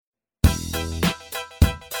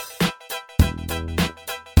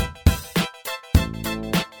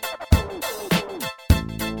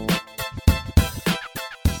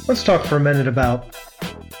Let's talk for a minute about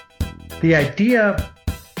the idea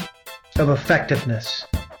of effectiveness.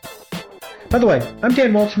 By the way, I'm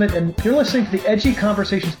Dan Walshman, and you're listening to the Edgy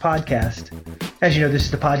Conversations podcast. As you know, this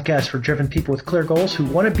is the podcast for driven people with clear goals who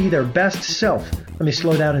want to be their best self. Let me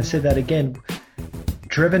slow down and say that again.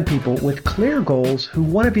 Driven people with clear goals who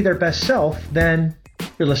want to be their best self, then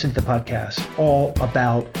you're listening to the podcast all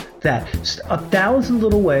about that. Just 1,000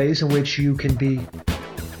 little ways in which you can be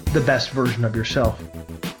the best version of yourself.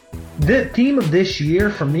 The theme of this year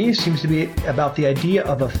for me seems to be about the idea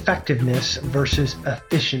of effectiveness versus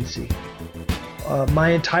efficiency. My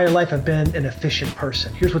entire life I've been an efficient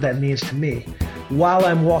person. Here's what that means to me. While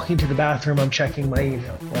I'm walking to the bathroom, I'm checking my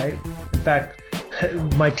email, right? In fact,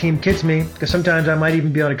 my team kids me because sometimes I might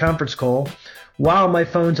even be on a conference call while my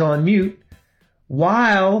phone's on mute,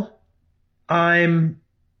 while I'm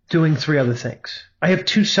doing 3 other things. I have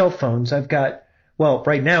 2 cell phones. I've got, well,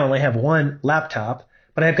 right now I only have 1 laptop,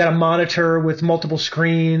 but I've got a monitor with multiple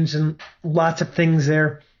screens and lots of things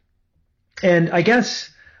there. And I guess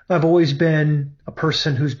I've always been a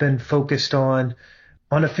person who's been focused on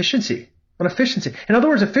efficiency. In other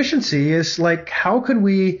words, efficiency is like, how can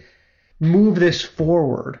we move this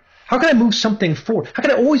forward? How can I move something forward? How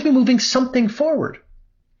can I always be moving something forward?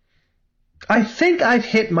 I think I've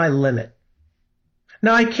hit my limit.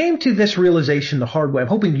 Now, I came to this realization the hard way. I'm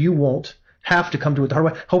hoping you won't have to come to it the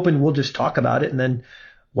hard way. Hoping we'll just talk about it and then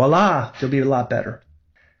voila, it'll be a lot better.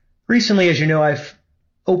 Recently, as you know, I've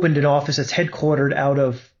opened an office that's headquartered out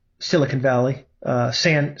of Silicon Valley,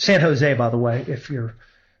 San Jose, by the way, if you're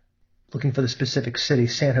looking for the specific city,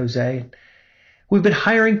 San Jose. We've been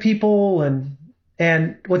hiring people,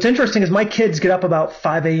 and what's interesting is my kids get up about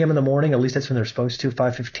 5 a.m. in the morning. At least that's when they're supposed to.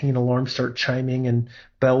 5:15, alarms start chiming and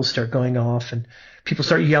bells start going off, and people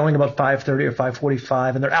start yelling about 5:30 or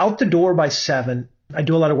 5:45, and they're out the door by 7. I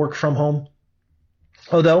do a lot of work from home.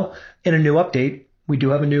 Although, in a new update, we do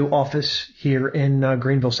have a new office here in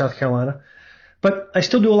Greenville, South Carolina. But I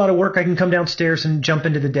still do a lot of work. I can come downstairs and jump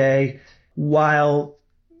into the day while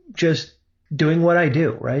just doing what I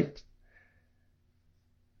do, right?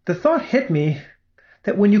 The thought hit me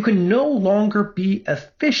that when you can no longer be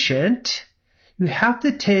efficient, you have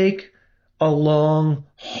to take a long,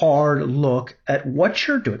 hard look at what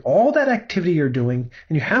you're doing, all that activity you're doing,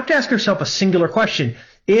 and you have to ask yourself a singular question.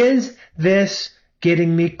 Is this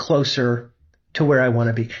getting me closer to where I want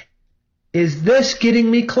to be? Is this getting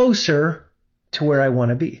me closer to where I want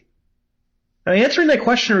to be? Now, answering that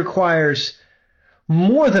question requires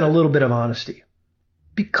more than a little bit of honesty,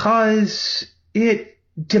 because it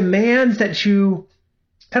demands that you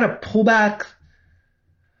kind of pull back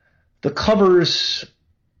the covers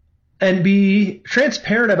and be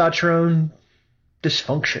transparent about your own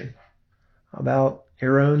dysfunction, about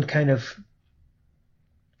your own kind of,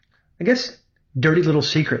 I guess, dirty little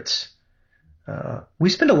secrets. We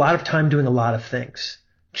spend a lot of time doing a lot of things,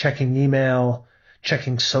 checking email,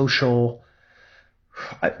 checking social.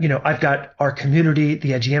 I've got our community,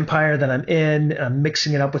 the Edgy Empire that I'm in, and I'm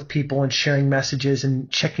mixing it up with people and sharing messages and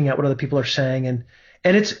checking out what other people are saying. And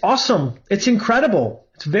it's awesome. It's incredible.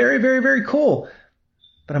 It's very, very, very cool.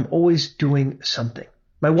 But I'm always doing something.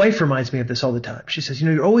 My wife reminds me of this all the time. She says,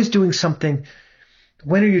 you're always doing something.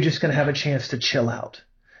 When are you just going to have a chance to chill out?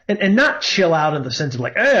 And not chill out in the sense of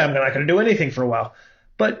like, hey, I'm not going to do anything for a while.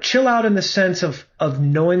 But chill out in the sense of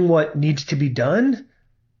knowing what needs to be done,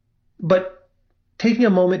 but taking a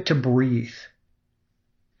moment to breathe.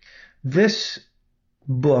 This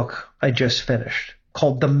book I just finished,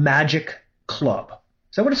 called The Magic Club.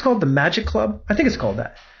 Is that what it's called? The Magic Club? I think it's called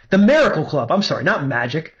that. The Miracle Club. I'm sorry, not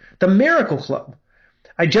Magic. The Miracle Club.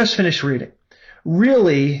 I just finished reading.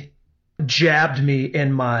 Really jabbed me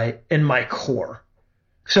in my core.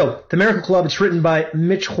 So, The Miracle Club, it's written by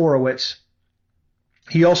Mitch Horowitz.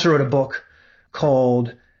 He also wrote a book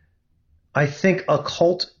called, I think,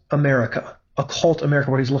 Occult America,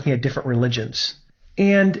 where he's looking at different religions.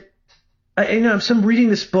 And so I'm reading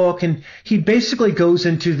this book, and he basically goes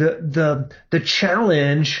into the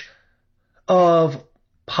challenge of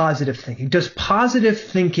positive thinking. Does positive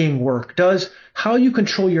thinking work? Does how you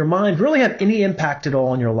control your mind really have any impact at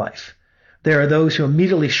all in your life? There are those who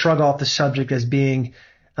immediately shrug off the subject as being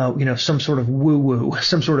some sort of woo-woo,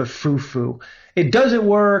 some sort of foo-foo. It doesn't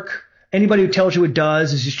work. Anybody who tells you it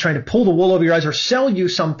does is just trying to pull the wool over your eyes or sell you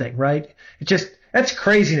something, right? That's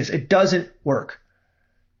craziness. It doesn't work.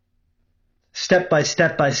 Step by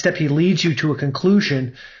step by step, he leads you to a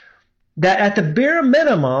conclusion that at the bare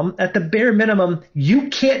minimum, you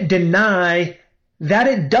can't deny that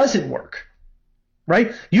it doesn't work,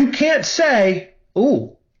 right? You can't say,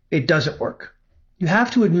 "Ooh, it doesn't work." You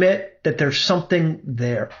have to admit that there's something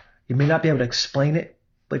there. You may not be able to explain it,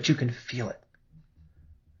 but you can feel it.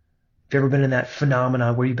 Have you ever been in that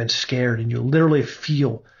phenomenon where you've been scared and you literally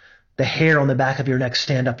feel the hair on the back of your neck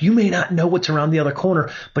stand up? You may not know what's around the other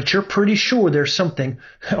corner, but you're pretty sure there's something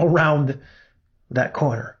around that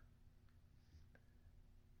corner.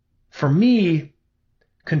 For me,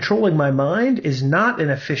 controlling my mind is not an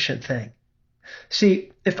efficient thing.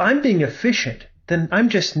 See, if I'm being efficient, then I'm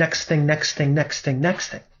just next thing.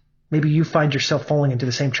 Maybe you find yourself falling into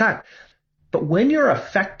the same trap. But when you're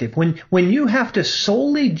effective, when you have to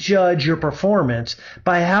solely judge your performance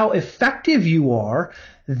by how effective you are,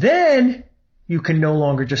 then you can no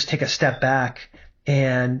longer just take a step back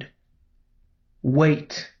and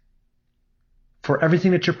wait for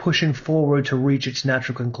everything that you're pushing forward to reach its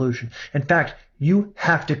natural conclusion. In fact, you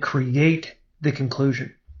have to create the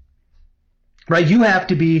conclusion, right? You have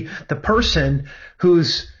to be the person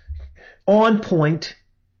who's on point,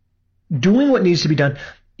 doing what needs to be done,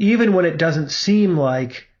 even when it doesn't seem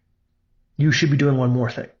like you should be doing one more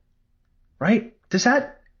thing, right? Does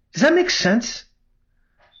that make sense?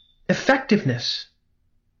 Effectiveness,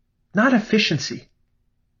 not efficiency.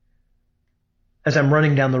 As I'm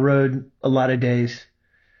running down the road a lot of days,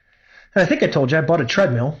 and I think I told you I bought a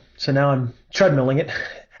treadmill, so now I'm treadmilling it.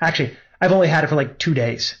 Actually, I've only had it for like 2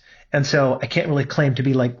 days, and so I can't really claim to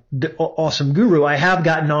be like the awesome guru. I have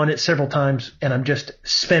gotten on it several times, and I'm just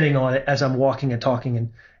spinning on it as I'm walking and talking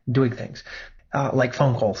and doing things, like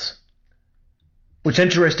phone calls. What's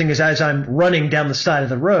interesting is as I'm running down the side of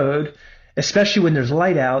the road, especially when there's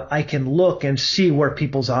light out, I can look and see where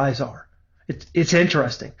people's eyes are. It's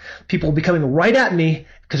interesting. People will be coming right at me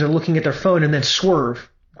because they're looking at their phone and then swerve.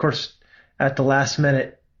 Of course, at the last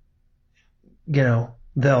minute, they'll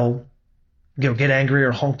get angry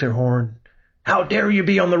or honk their horn. How dare you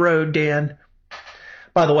be on the road, Dan?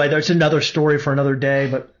 By the way, there's another story for another day,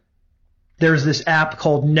 but there's this app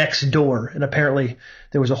called Nextdoor, and apparently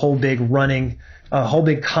there was a whole big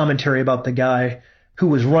commentary about the guy who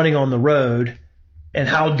was running on the road and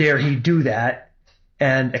how dare he do that,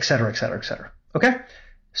 and et cetera, et cetera, et cetera. Okay?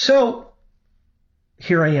 So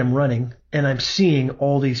here I am running, and I'm seeing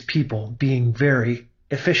all these people being very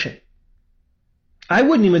efficient. I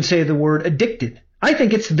wouldn't even say the word addicted. I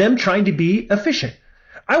think it's them trying to be efficient.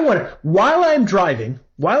 While I'm driving,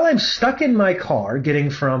 while I'm stuck in my car getting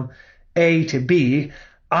from A to B,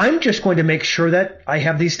 I'm just going to make sure that I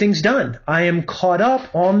have these things done. I am caught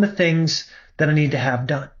up on the things that I need to have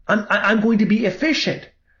done. I'm going to be efficient.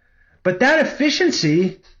 But that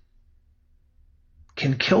efficiency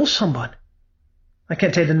can kill someone. I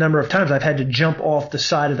can't tell you the number of times I've had to jump off the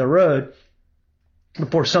side of the road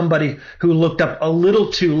before somebody who looked up a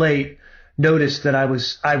little too late noticed that I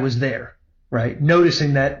was there, right?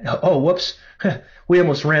 Noticing that, oh, whoops, we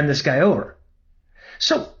almost ran this guy over.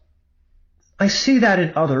 So I see that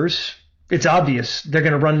in others. It's obvious they're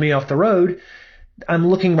going to run me off the road. I'm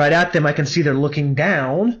looking right at them. I can see they're looking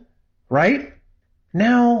down, right?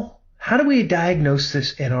 Now, how do we diagnose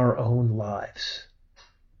this in our own lives?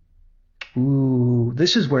 Ooh,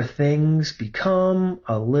 this is where things become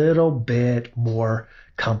a little bit more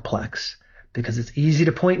complex because it's easy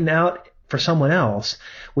to point out for someone else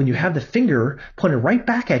when you have the finger pointed right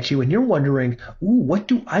back at you and you're wondering, ooh, what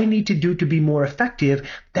do I need to do to be more effective?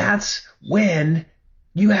 That's when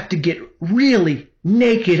you have to get really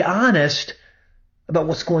naked honest about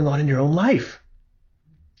what's going on in your own life.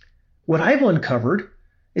 What I've uncovered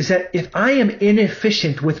is that if I am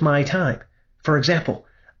inefficient with my time, for example,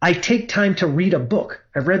 I take time to read a book.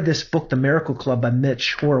 I read this book, The Miracle Club by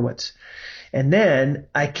Mitch Horowitz. And then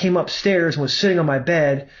I came upstairs and was sitting on my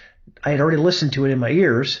bed. I had already listened to it in my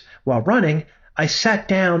ears while running. I sat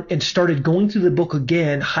down and started going through the book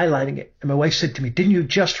again, highlighting it. And my wife said to me, "Didn't you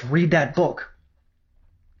just read that book?"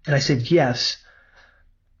 And I said, "Yes,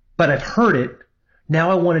 but I've heard it. Now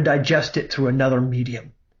I want to digest it through another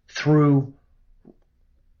medium, through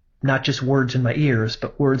not just words in my ears,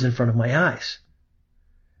 but words in front of my eyes."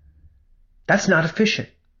 That's not efficient.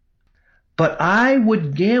 But I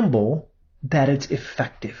would gamble that it's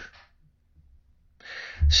effective.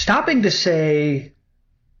 Stopping to say,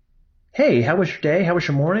 "Hey, how was your day? How was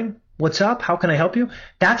your morning? What's up? How can I help you?"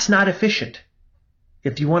 That's not efficient.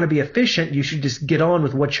 If you want to be efficient, you should just get on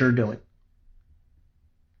with what you're doing.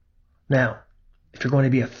 Now, if you're going to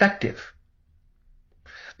be effective,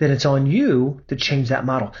 then it's on you to change that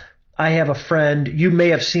model. I have a friend you may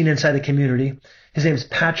have seen inside the community. His name is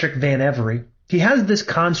Patrick Van Every. He has this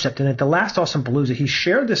concept, and at the last Awesome Palooza, he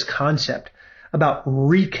shared this concept about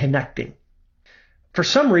reconnecting. for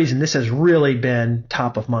some reason, this has really been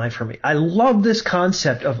top of mind for me. I love this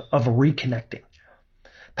concept of reconnecting.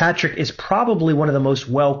 Patrick is probably one of the most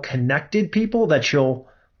well-connected people that you'll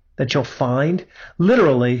find.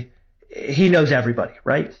 Literally, he knows everybody,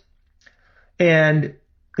 right? And,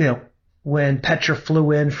 when Petra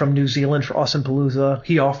flew in from New Zealand for Awesompalooza,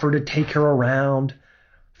 he offered to take her around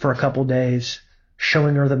for a couple days,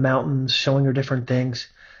 showing her the mountains, showing her different things.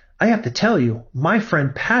 I have to tell you, my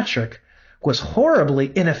friend Patrick was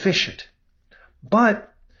horribly inefficient.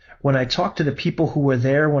 But when I talked to the people who were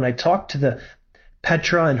there, when I talked to the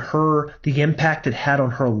Petra and the impact it had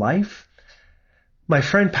on her life, my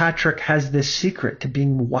friend Patrick has this secret to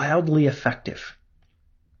being wildly effective.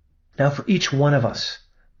 Now, for each one of us,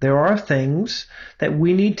 there are things that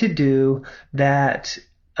we need to do that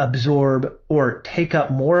absorb or take up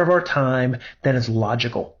more of our time than is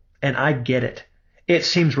logical. And I get it. It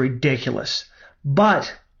seems ridiculous.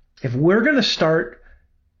 But if we're going to start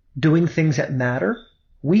doing things that matter,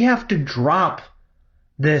 we have to drop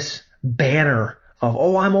this banner of,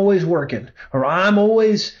 I'm always working, or I'm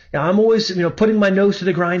always putting my nose to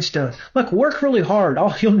the grindstone. Look, work really hard.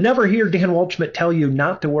 You'll never hear Dan Waldschmidt tell you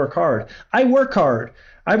not to work hard. I work hard.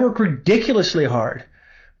 I work ridiculously hard.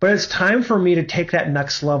 But it's time for me to take that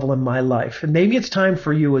next level in my life. And maybe it's time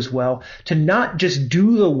for you as well to not just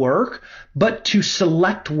do the work, but to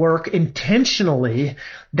select work intentionally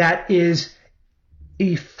that is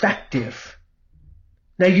effective.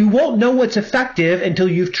 Now, you won't know what's effective until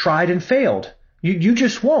you've tried and failed. You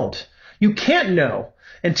just won't. You can't know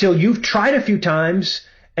until you've tried a few times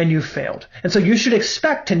and you've failed. And so you should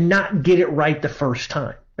expect to not get it right the first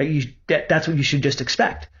time. Right? That's what you should just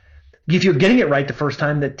expect. If you're getting it right the first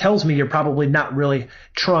time, that tells me you're probably not really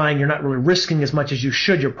trying. You're not really risking as much as you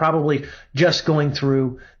should. You're probably just going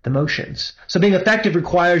through the motions. So being effective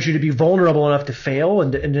requires you to be vulnerable enough to fail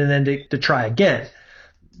and then to try again.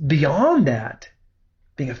 Beyond that,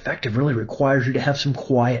 being effective really requires you to have some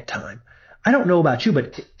quiet time. I don't know about you,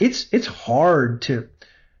 but it's hard to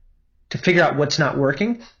figure out what's not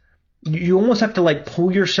working. You almost have to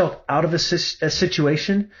pull yourself out of a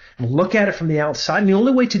situation and look at it from the outside. And the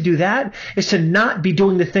only way to do that is to not be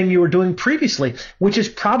doing the thing you were doing previously, which is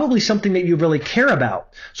probably something that you really care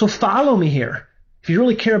about. So follow me here. If you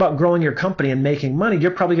really care about growing your company and making money, you're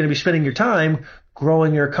probably going to be spending your time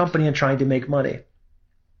growing your company and trying to make money.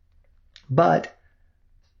 But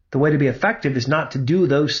the way to be effective is not to do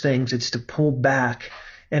those things. It's to pull back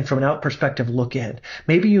and from an out perspective, look in.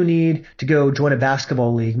 Maybe you need to go join a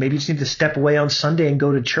basketball league. Maybe you just need to step away on Sunday and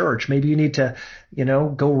go to church. Maybe you need to,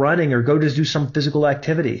 go running or go to do some physical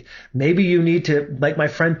activity. Maybe you need to, like my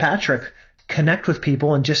friend Patrick, connect with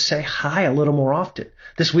people and just say hi a little more often.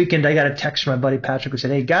 This weekend, I got a text from my buddy Patrick who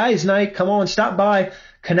said, "Hey, guys night, come on, stop by,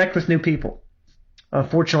 connect with new people."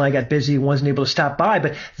 Unfortunately, I got busy and wasn't able to stop by,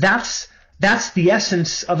 but that's the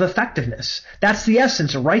essence of effectiveness. That's the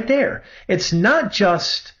essence right there. It's not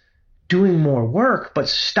just doing more work, but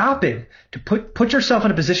stopping to put yourself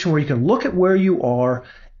in a position where you can look at where you are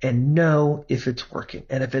and know if it's working.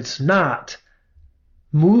 And if it's not,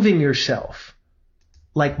 moving yourself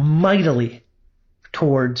mightily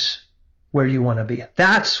towards where you want to be.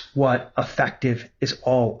 That's what effective is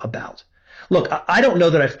all about. Look, I don't know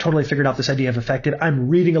that I've totally figured out this idea of effective. I'm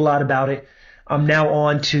reading a lot about it. I'm now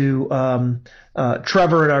on to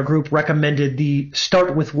Trevor in our group recommended the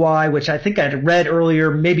Start With Why, which I think I'd read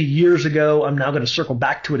earlier, maybe years ago. I'm now going to circle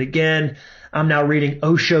back to it again. I'm now reading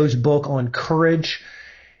Osho's book on courage.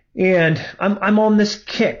 And I'm on this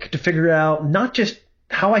kick to figure out not just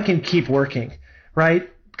how I can keep working, right?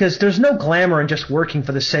 Because there's no glamour in just working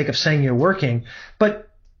for the sake of saying you're working, but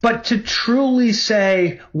to truly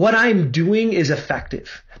say what I'm doing is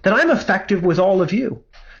effective, that I'm effective with all of you,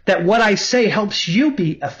 that what I say helps you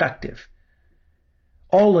be effective.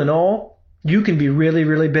 All in all, you can be really,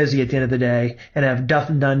 really busy at the end of the day and have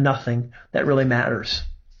done nothing that really matters.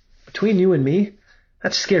 Between you and me,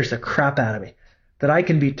 that scares the crap out of me. That I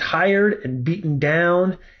can be tired and beaten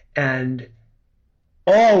down and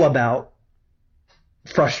all about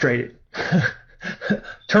frustrated,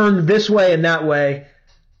 turned this way and that way,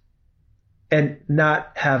 and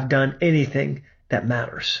not have done anything that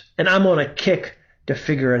matters. And I'm on a kick to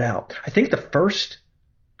figure it out. I think the first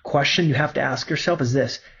question you have to ask yourself is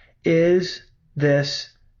this: is this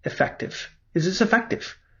effective? Is this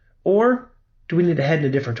effective? Or do we need to head in a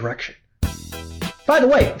different direction? By the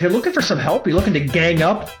way, if you're looking for some help, you're looking to gang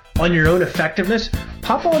up on your own effectiveness,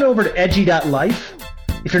 pop on over to edgy.life.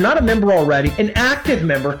 If you're not a member already, an active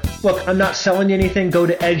member, look, I'm not selling you anything. Go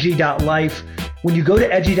to edgy.life. When you go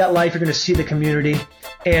to edgy.life, you're going to see the community.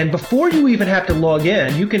 And before you even have to log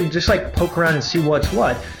in, you can just like poke around and see what's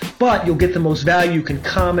what. But you'll get the most value. You can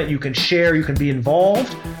comment, you can share, you can be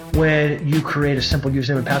involved when you create a simple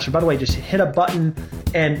username and password. By the way, just hit a button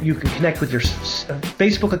and you can connect with your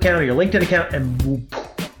Facebook account or your LinkedIn account, and whoop,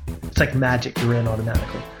 it's like magic. You're in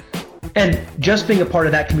automatically. And just being a part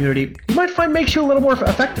of that community, you might find makes you a little more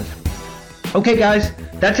effective. Okay, guys,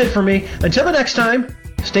 that's it for me. Until the next time,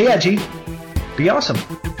 stay edgy, be awesome.